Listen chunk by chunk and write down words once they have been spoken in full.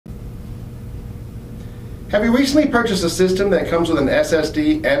Have you recently purchased a system that comes with an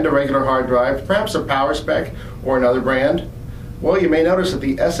SSD and a regular hard drive, perhaps a Power Spec or another brand? Well, you may notice that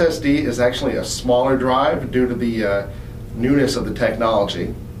the SSD is actually a smaller drive due to the newness of the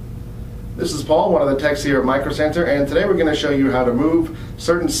technology. This is Paul, one of the techs here at Micro Center, and today we're going to show you how to move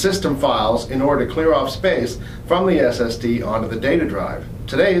certain system files in order to clear off space from the SSD onto the data drive.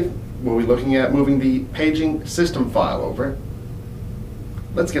 Today we'll be looking at moving the paging system file over.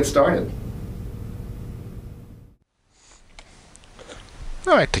 Let's get started.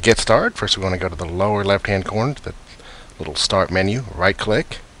 Alright, to get started, first we want to go to the lower left hand corner to the little start menu, right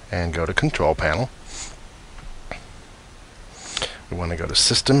click, and go to Control Panel. We want to go to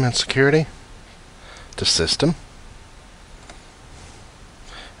System and Security, to System,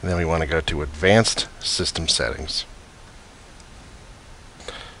 and then we want to go to Advanced System Settings.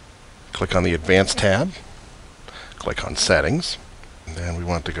 Click on the Advanced tab, click on Settings, and then we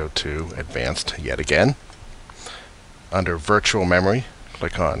want to go to Advanced yet again. Under Virtual Memory,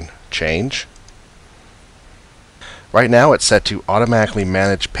 click on Change. Right now it's set to automatically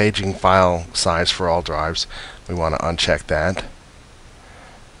manage paging file size for all drives. We want to uncheck that.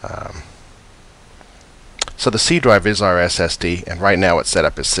 So the C drive is our SSD, and right now it's set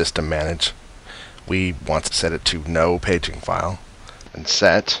up as System Manage. We want to set it to No Paging File and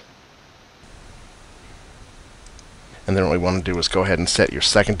Set. And then what we want to do is go ahead and set your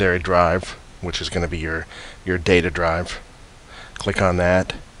secondary drive, which is going to be your data drive. Click on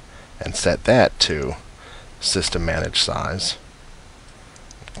that and set that to System Manage Size.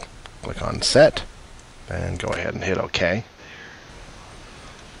 Click on Set and go ahead and hit OK.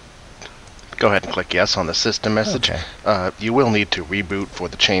 Go ahead and click Yes on the system message. Okay. You will need to reboot for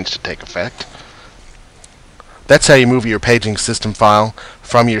the change to take effect. That's how you move your paging system file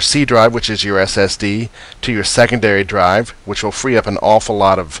from your C drive, which is your SSD, to your secondary drive, which will free up an awful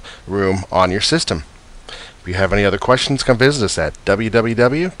lot of room on your system. If you have any other questions, come visit us at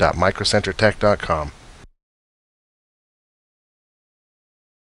www.microcentertech.com.